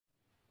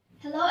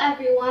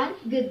everyone,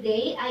 good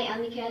day. I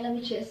am Michaela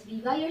Miches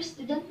Viva, your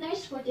student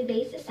nurse for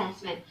today's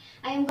assessment.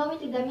 I am going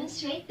to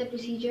demonstrate the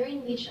procedure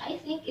in which I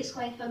think is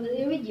quite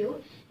familiar with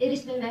you. It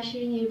is by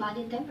measuring your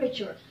body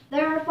temperature.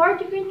 There are 4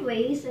 different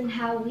ways on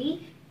how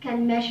we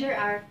can measure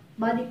our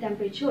body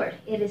temperature.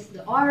 It is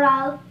the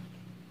oral,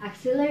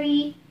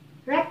 axillary,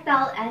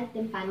 rectal, and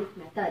tympanic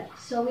method.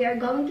 So we are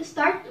going to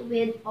start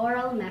with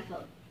oral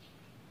method.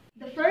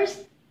 The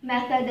first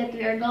method that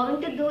we are going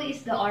to do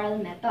is the oral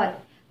method.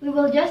 We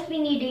will just be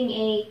needing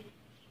a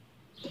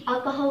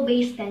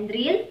alcohol-based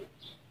tendril,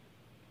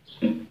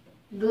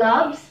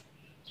 gloves,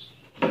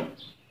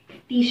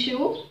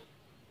 tissue,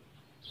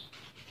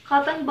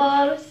 cotton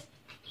balls,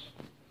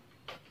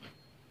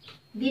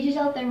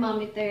 digital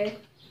thermometer,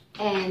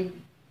 and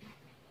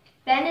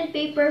pen and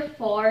paper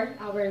for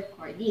our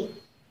recording.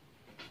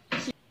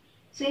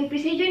 So in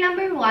procedure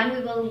number 1,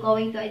 we will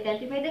going to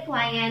identify the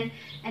client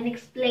and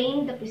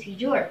explain the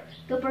procedure.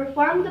 To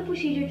perform the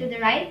procedure to the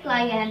right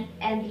client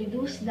and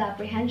reduce the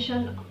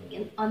apprehension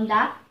on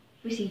that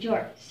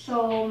procedure.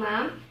 So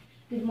ma'am,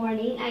 good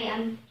morning. I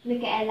am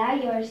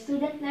Michaela, your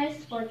student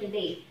nurse for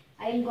today.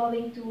 I am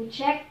going to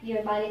check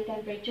your body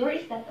temperature.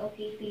 Is that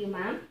okay to you,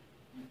 ma'am?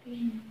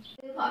 Okay.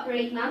 Will you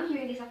cooperate, ma'am,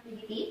 during this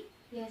activity?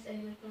 Yes, I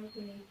will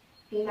cooperate.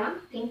 Okay,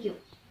 ma'am. Thank you.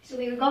 So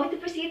we are going to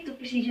proceed to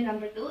procedure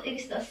number 2.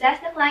 It is to assess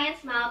the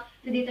client's mouth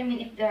to determine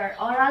if there are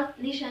oral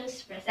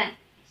lesions present.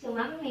 So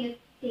ma'am, may you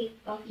take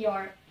off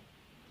your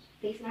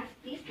face mask,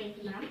 please? Thank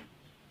you, ma'am.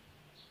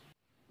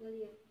 Will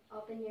you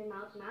open your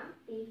mouth, ma'am?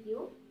 Thank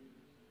you.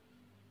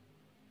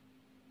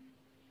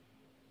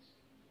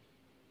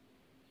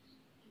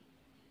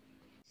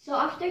 So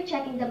after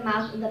checking the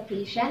mouth of the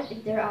patient,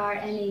 if there are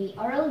any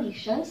oral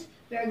lesions,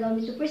 we are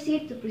going to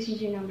proceed to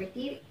procedure number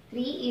 3.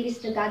 It is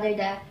to gather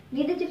the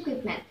needed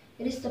equipment.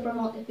 It is to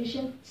promote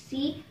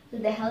efficiency to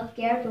the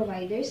healthcare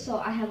providers. So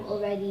I have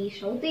already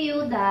shown to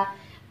you the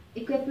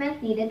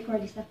equipment needed for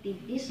this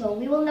activity. So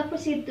we will now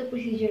proceed to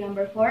procedure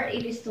number 4.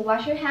 It is to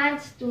wash your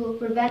hands to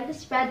prevent the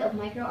spread of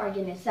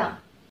microorganisms.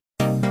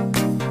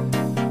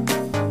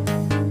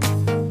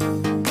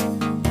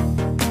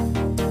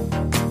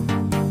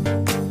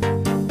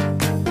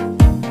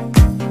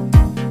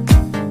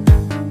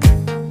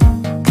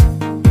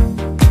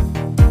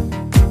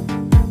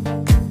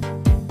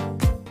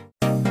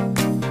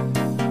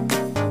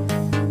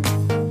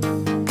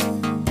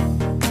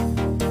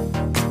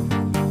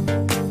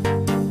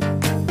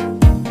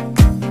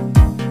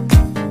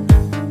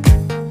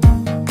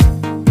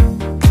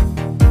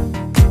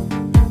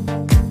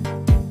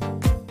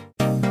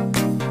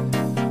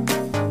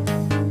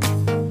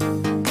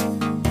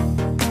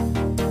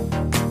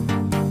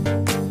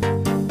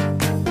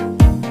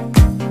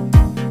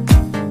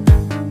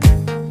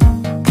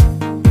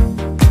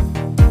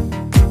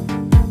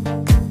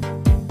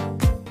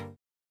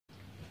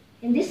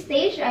 In this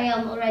stage, I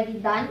am already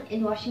done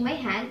in washing my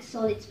hands,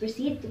 so let's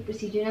proceed to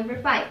procedure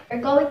number 5. We're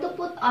going to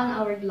put on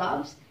our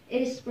gloves.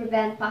 It is to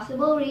prevent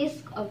possible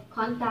risk of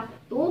contact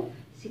to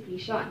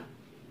secretion.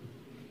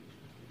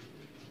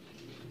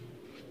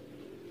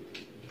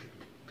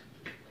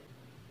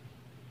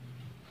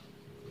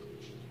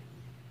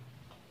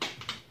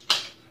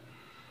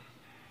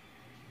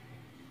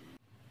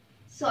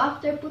 So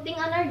after putting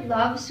on our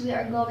gloves, we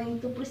are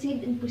going to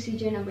proceed in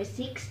procedure number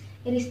 6.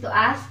 It is to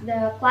ask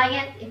the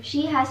client if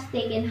she has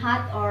taken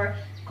hot or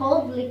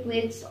cold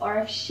liquids or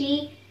if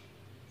she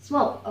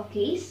smoked.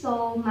 Okay,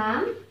 so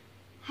ma'am,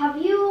 have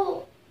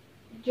you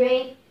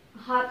drank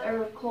hot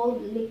or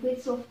cold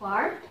liquid so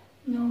far?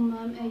 No,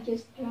 ma'am. I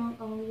just drank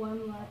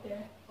warm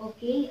water.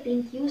 Okay,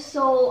 thank you.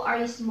 So are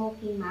you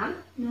smoking, ma'am?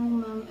 No,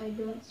 ma'am. I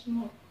don't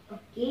smoke.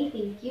 Okay,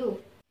 thank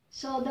you.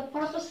 So the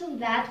purpose of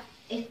that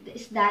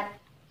is that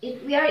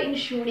we are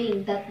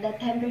ensuring that the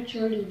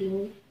temperature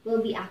reading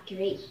will be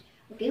accurate.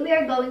 Okay, we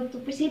are going to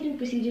proceed in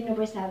procedure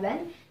number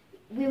 7.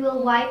 We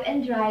will wipe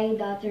and dry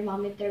the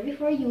thermometer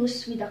before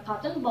use with a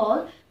cotton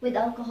ball with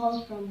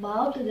alcohol from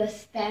bow to the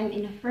stem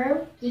in a firm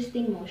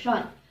twisting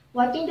motion.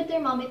 Wiping the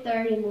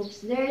thermometer removes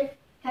dirt,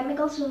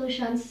 chemical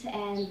solutions,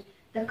 and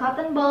the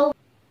cotton ball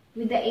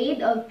with the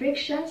aid of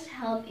frictions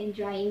help in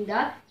drying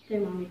the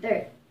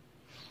thermometer.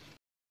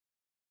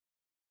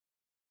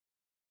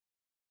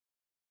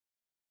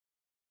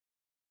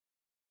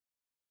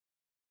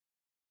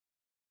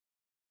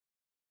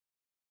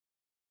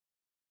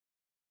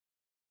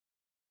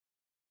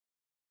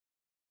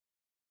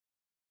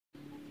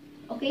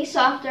 Okay,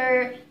 so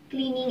after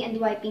cleaning and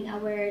wiping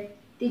our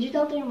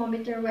digital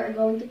thermometer, we are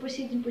going to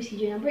proceed in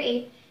procedure number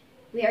 8.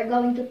 We are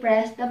going to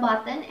press the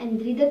button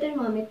and read the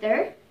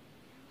thermometer.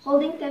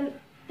 Holding the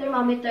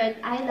thermometer at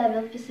eye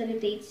level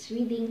facilitates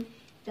reading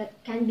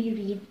that can be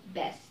read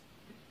best.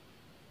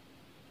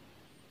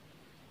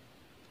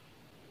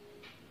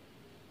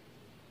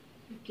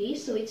 Okay,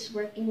 so it's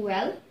working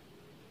well.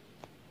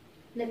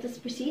 Let us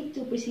proceed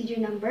to procedure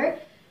number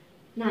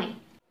 9.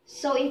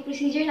 So in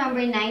procedure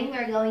number 9, we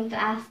are going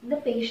to ask the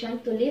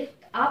patient to lift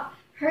up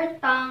her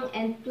tongue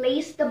and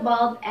place the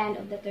bulb end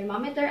of the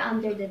thermometer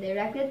under the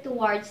directed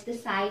towards the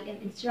side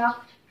and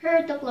instruct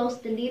her to close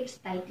the lips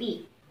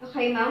tightly.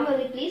 Okay, ma'am, will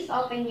you please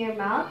open your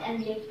mouth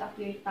and lift up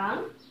your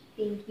tongue?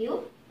 Thank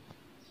you.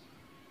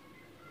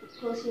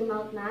 Close your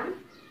mouth, ma'am.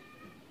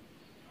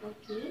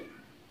 Okay.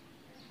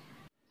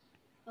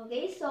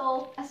 Okay,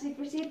 so as we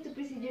proceed to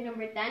procedure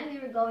number 10, we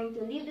are going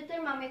to leave the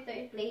thermometer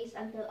in place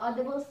until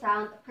audible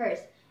sound occurs.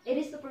 It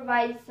is to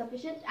provide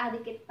sufficient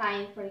adequate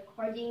time for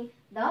recording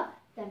the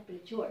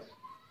temperature.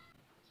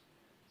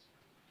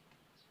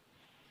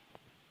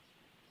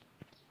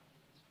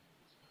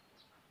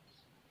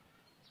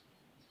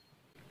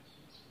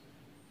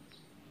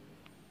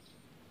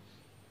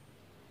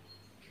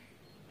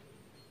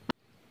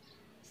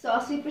 So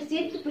as we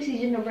proceed to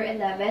procedure number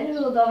 11, we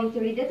will going to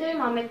read the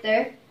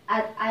thermometer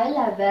at eye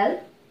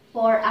level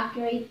for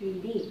accurate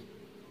reading.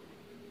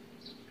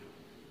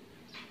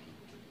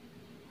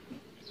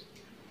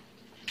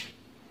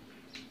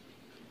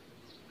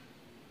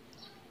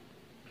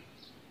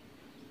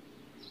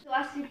 So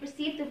as we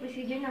proceed to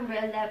procedure number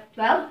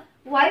 12,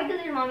 wipe the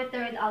thermometer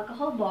with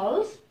alcohol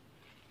balls.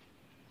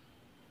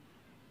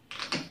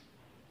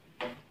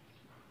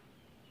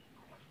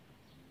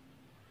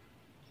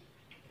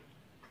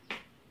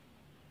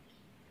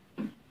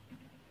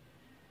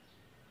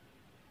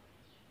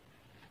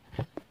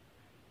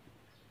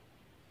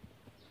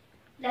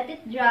 Let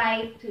it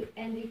dry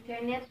and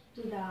return it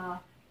to the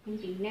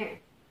container.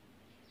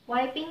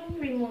 Wiping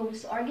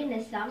removes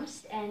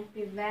organisms and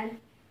prevents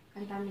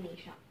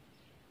contamination.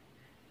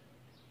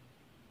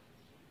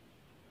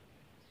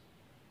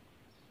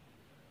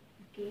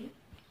 Okay.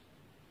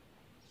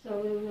 So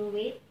we will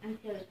wait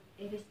until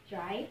it is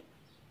dry.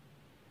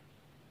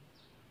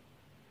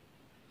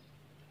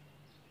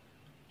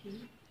 Okay.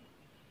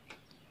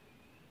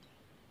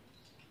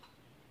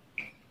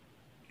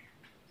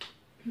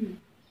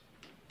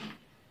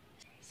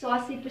 So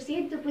as we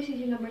proceed to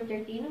procedure number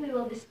 13, we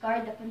will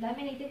discard the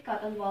contaminated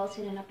cotton balls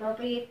in an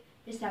appropriate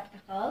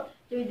receptacle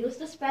to reduce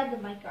the spread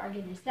of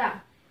microorganisms.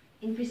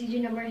 In procedure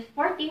number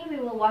 14, we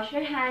will wash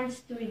our hands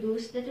to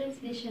reduce the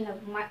transmission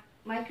of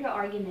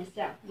microorganisms.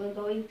 We're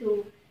going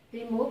to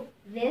remove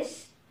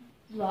these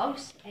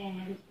gloves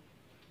and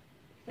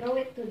throw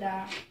it to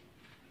the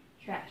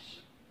trash.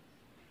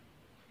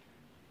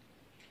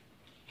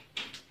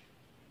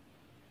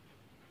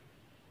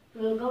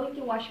 We're going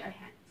to wash our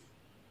hands.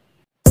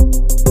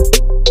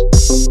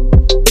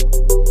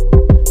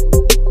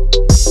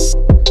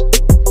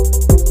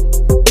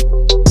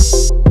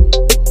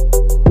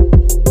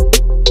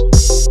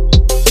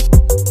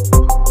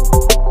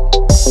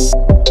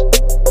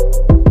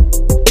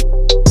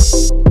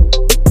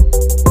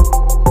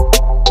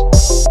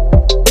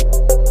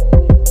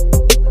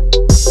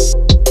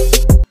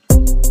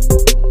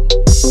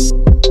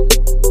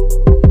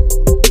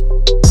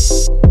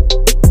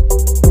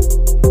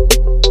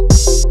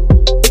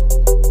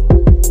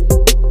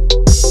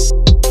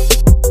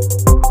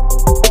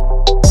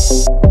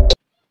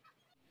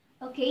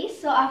 Okay,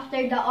 so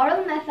after the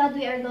oral method,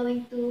 we are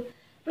going to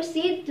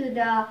proceed to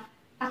the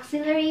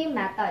axillary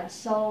method.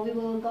 So we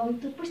will going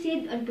to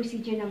proceed on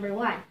procedure number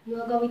 1. We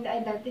are going to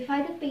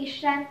identify the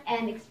patient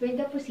and explain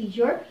the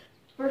procedure.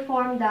 To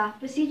perform the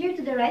procedure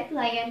to the right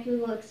client, we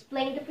will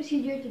explain the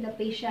procedure to the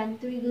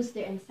patient to reduce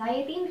their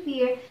anxiety and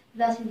fear.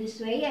 Thus, in this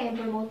way, I am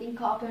promoting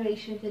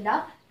cooperation to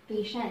the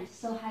patient.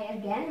 So hi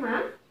again,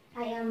 ma'am.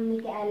 I am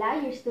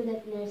Micaela, your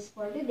student nurse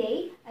for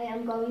today. I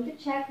am going to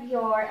check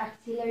your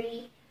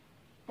axillary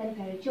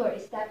temperature.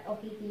 Is that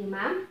okay to you,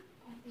 ma'am?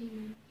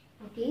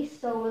 Okay,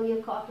 so will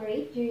you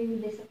cooperate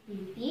during this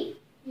activity?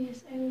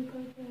 Yes, I will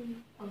cooperate.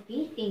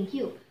 Okay, thank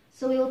you.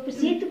 So we will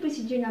proceed to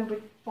procedure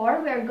number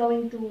 4. We are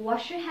going to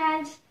wash your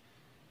hands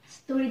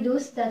to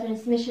reduce the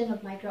transmission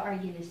of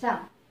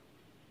microorganisms.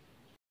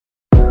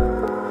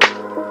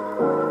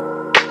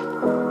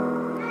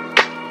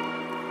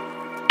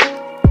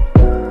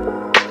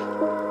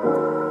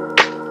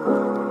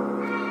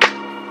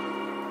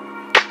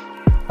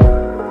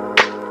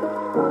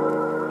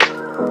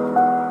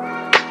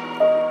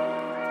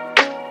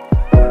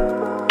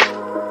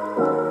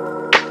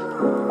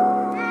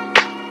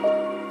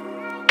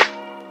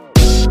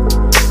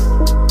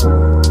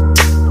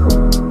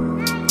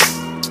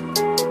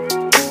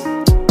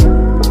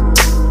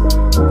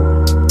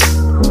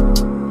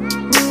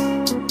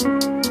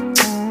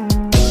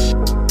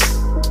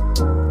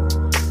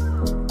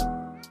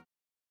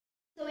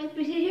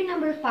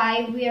 Number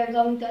 5, we are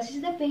going to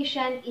assist the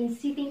patient in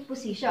sitting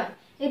position.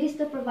 It is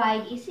to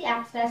provide easy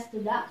access to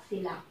the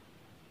axilla.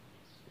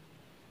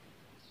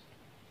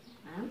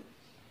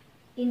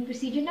 In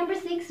procedure number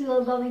 6, we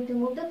are going to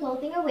move the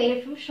clothing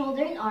away from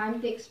shoulder and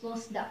arm to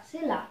expose the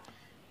axilla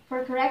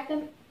for correct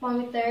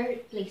thermometer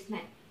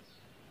placement.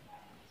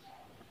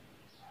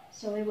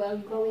 So we will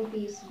going to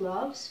use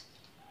gloves.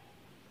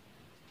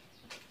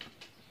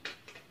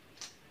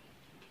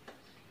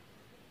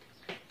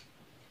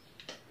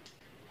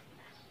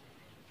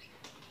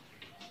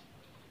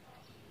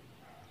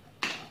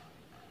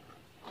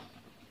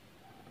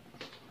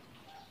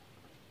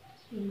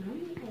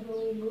 Ma'am, I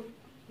will remove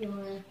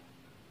your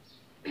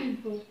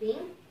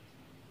clothing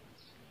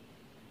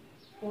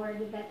for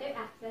the better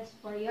access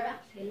for your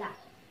axilla.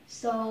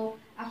 So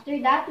after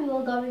that, we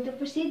will going to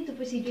proceed to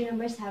procedure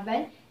number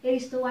 7. It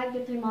is to wipe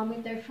the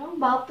thermometer from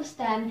bulb to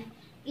stem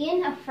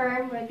in a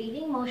firm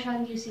rotating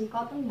motion using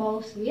cotton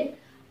balls with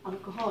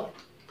alcohol.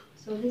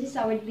 So this is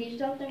our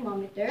digital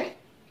thermometer.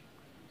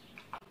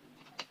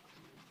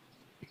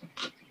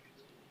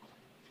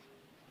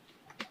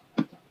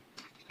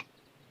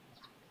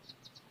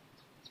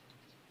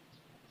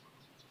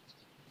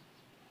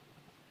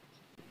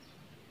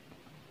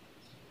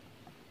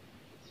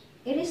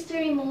 It is to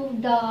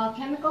remove the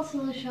chemical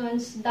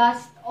solutions,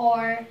 dust,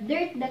 or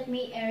dirt that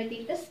may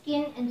irritate the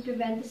skin and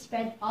prevent the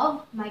spread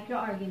of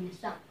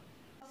microorganisms.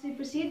 As we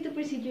proceed to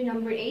procedure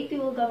number 8, we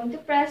will going to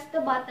press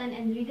the button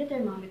and read the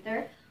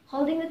thermometer.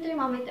 Holding the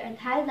thermometer at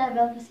high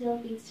level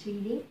facilitates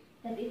reading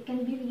that it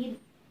can be read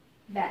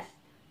best.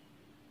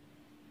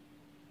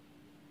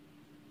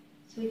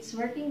 So it's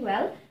working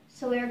well.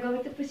 So we are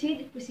going to proceed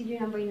to procedure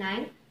number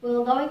 9. We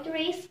will going to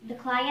raise the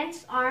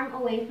client's arm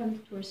away from the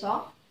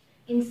torso.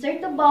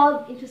 Insert the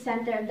bulb into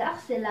center of the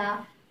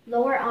axilla,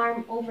 lower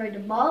arm over the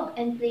bulb,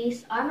 and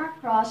place arm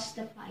across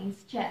the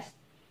client's chest.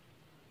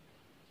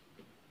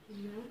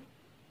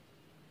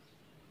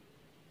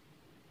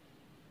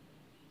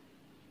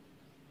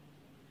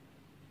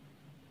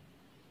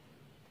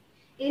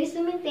 It is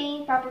to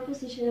maintain proper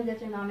position of the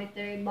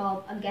thermometer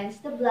bulb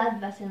against the blood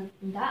vessel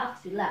in the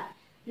axilla.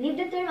 Leave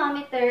the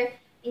thermometer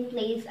in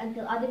place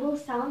until audible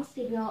sound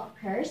signal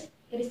occurs.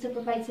 It is to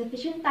provide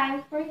sufficient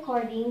time for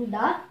recording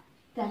the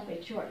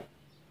temperature.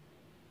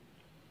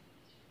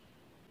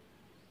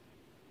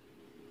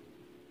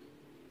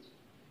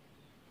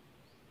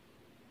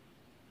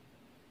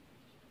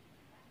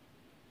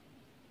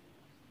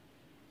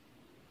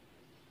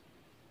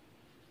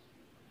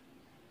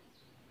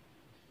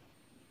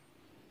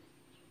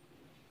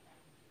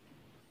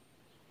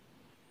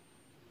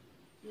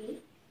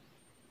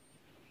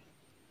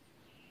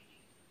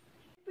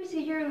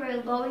 Procedure,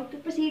 we're going to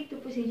proceed to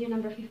procedure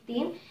number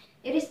 15.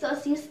 It is to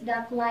assist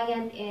the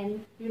client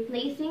in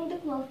replacing the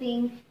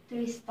clothing to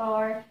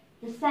restore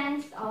the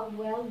sense of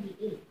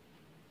well-being.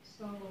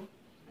 So,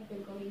 we're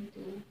going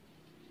to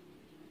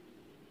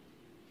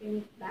turn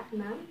it back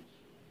now.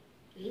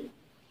 Okay.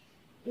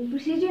 In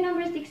procedure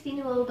number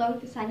 16, we're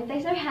going to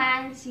sanitize our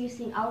hands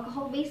using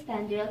alcohol-based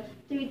Tendril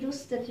to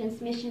reduce the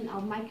transmission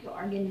of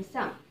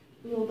microorganisms.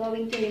 We will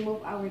going to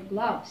remove our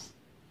gloves.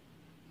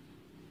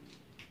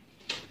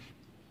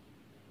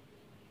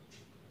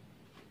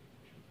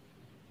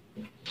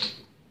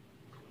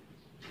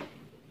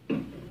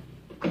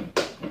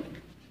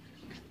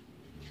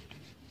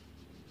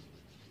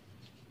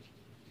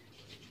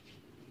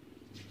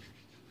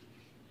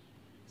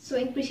 So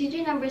in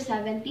procedure number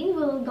 17,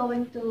 we're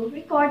going to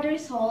record the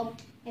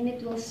result, and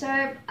it will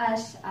serve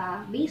as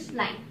a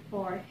baseline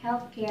for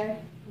healthcare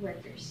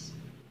workers.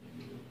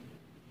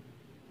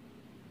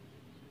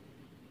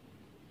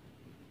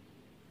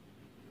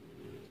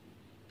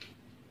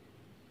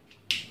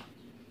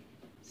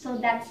 So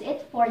that's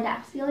it for the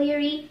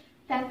axillary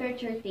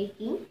temperature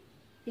taking.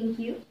 Thank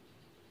you.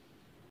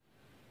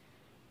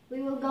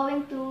 We will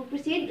going to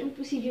proceed in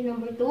procedure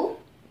number 2.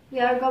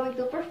 We are going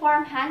to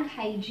perform hand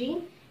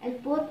hygiene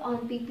and put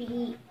on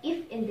PPE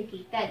if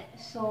indicated.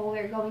 So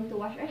we're going to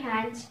wash our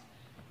hands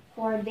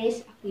for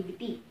this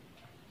activity.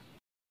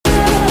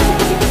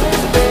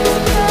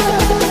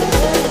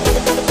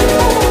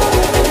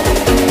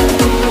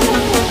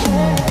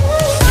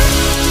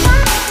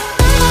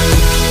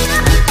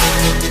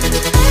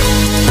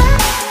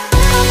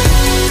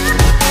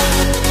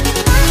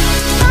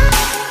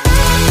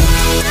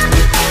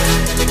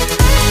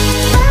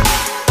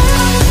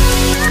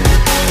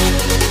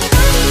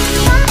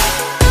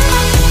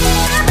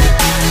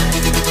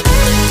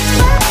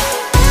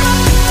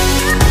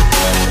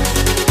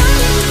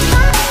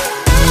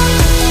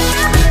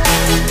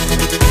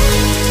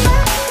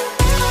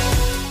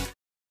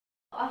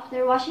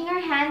 After washing our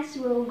hands,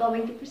 we're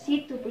going to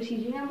proceed to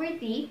procedure number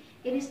 3.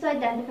 It is to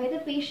identify the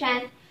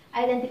patient.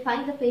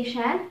 Identifying the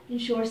patient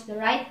ensures the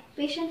right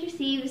patient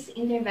receives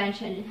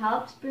intervention and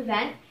helps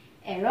prevent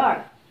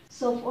error.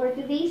 So for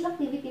today's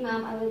activity,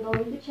 ma'am, I will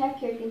going to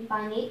check your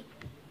tympanic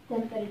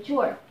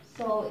temperature.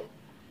 So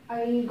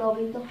are you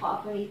going to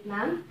cooperate,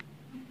 ma'am?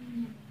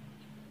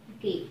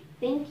 Okay,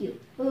 thank you.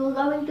 We will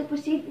going to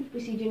proceed in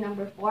procedure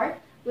number 4.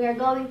 We are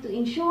going to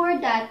ensure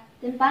that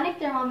tympanic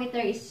thermometer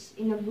is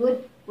in a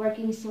good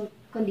working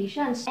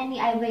conditions. Any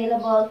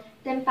available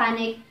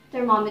tympanic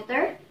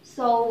thermometer.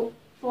 So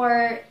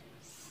for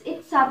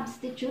its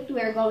substitute, we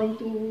are going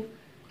to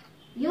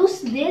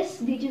use this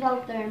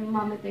digital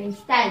thermometer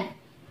instead.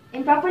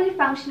 Improperly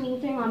functioning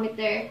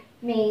thermometer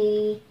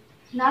may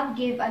not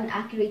give an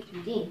accurate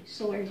reading.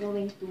 So we're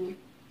going to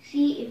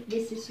see if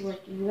this is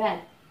working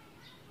well.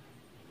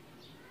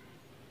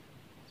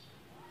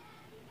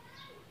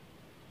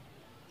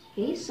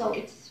 Okay, so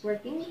it's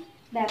working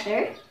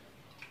better.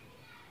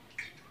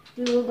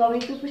 We will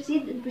going to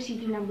proceed in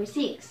procedure number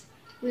 6.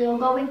 We will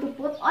going to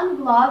put on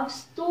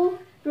gloves to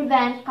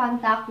prevent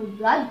contact with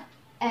blood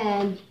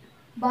and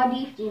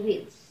body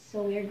fluids.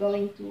 So we are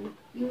going to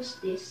use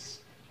this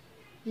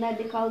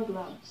medical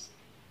gloves.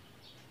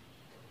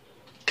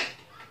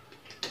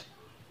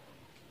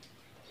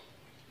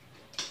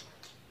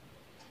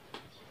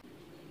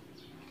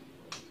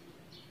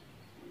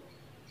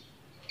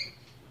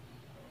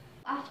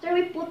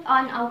 put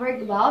on our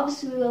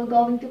gloves, we will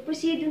going to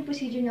proceed in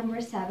procedure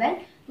number 7.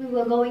 We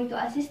will going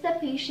to assist the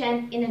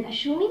patient in an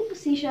assuming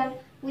position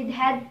with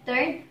head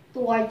turned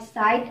towards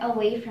side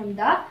away from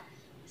the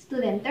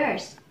student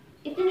nurse.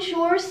 It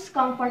ensures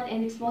comfort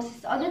and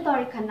exposes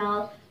auditory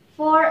canal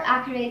for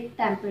accurate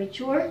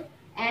temperature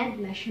and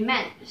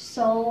measurement.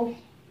 So,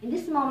 in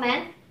this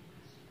moment,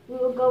 we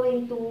will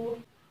going to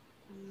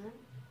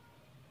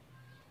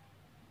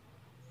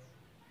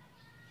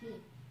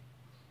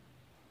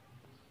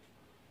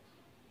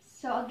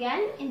So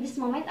again, in this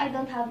moment, I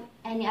don't have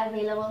any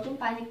available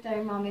tympanic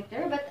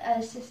thermometer, but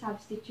as a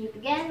substitute,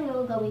 again, we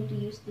will going to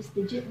use this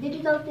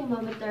digital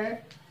thermometer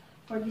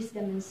for this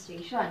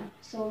demonstration.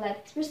 So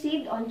let's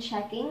proceed on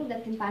checking the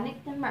tympanic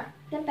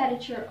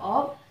temperature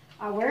of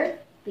our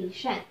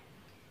patient.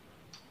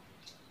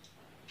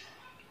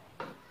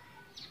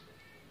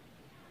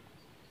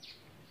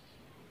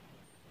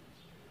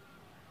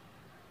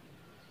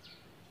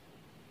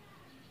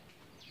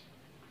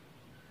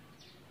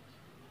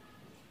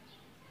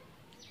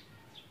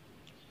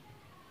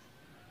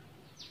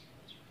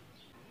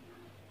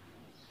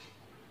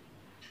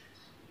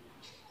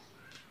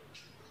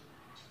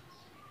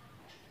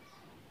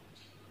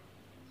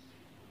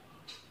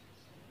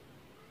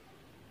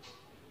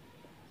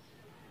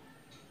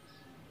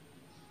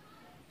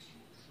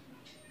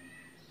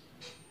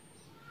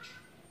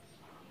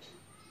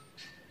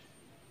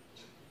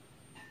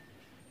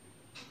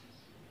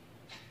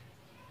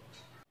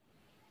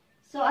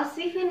 So as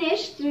we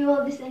finished, we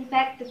will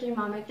disinfect the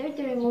thermometer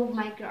to remove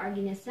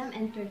microorganisms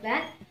and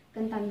prevent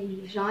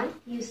contamination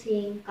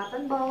using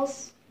cotton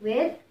balls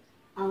with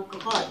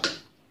alcohol.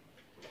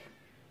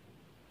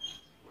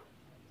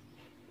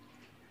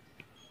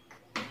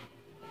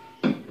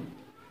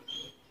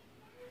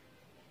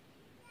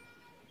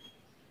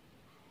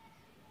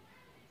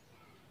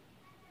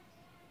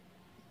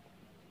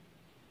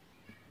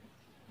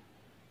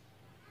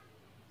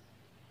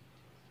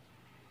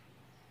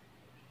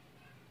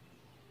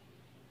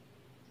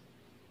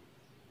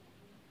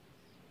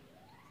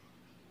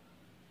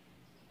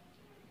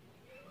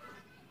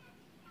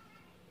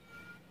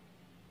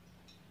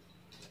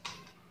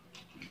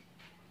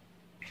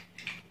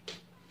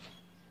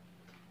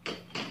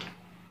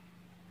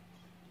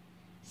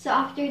 So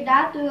after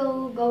that, we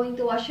will going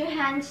to wash your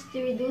hands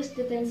to reduce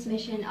the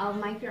transmission of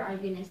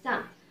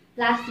microorganisms.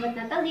 Last but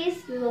not the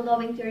least, we will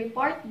going to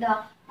report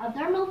the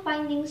abnormal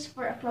findings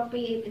for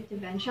appropriate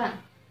intervention.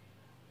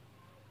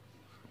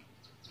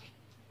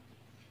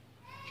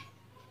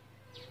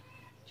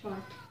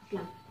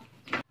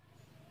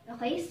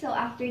 Okay, so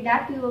after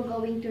that, we will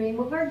going to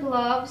remove our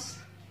gloves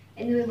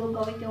and we will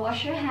going to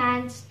wash your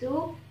hands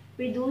to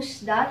reduce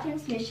the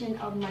transmission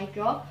of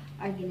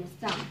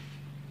microorganisms.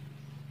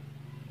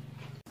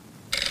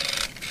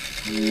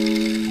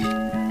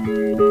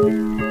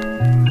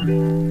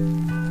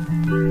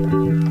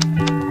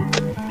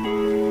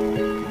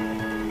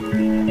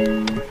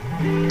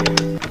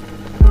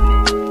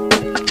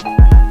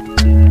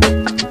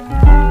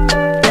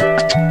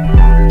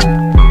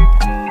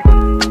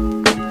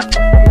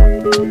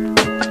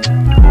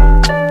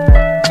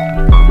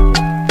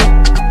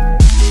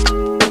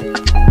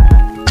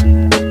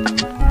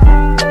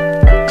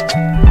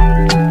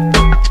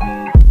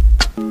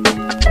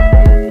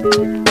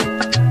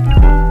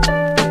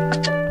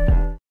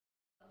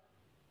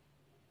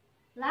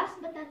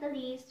 Last but not the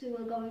least, we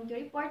will going to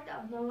report the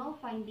abnormal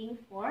finding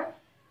for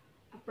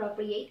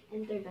appropriate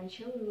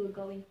intervention. We will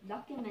going to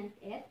document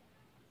it.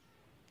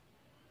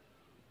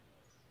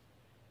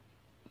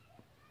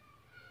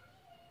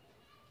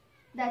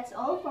 That's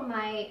all for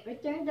my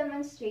return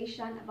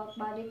demonstration about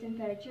body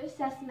temperature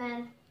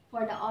assessment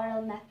for the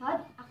oral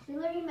method,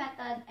 axillary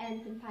method,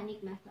 and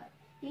tympanic method.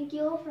 Thank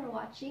you for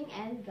watching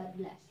and God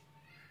bless.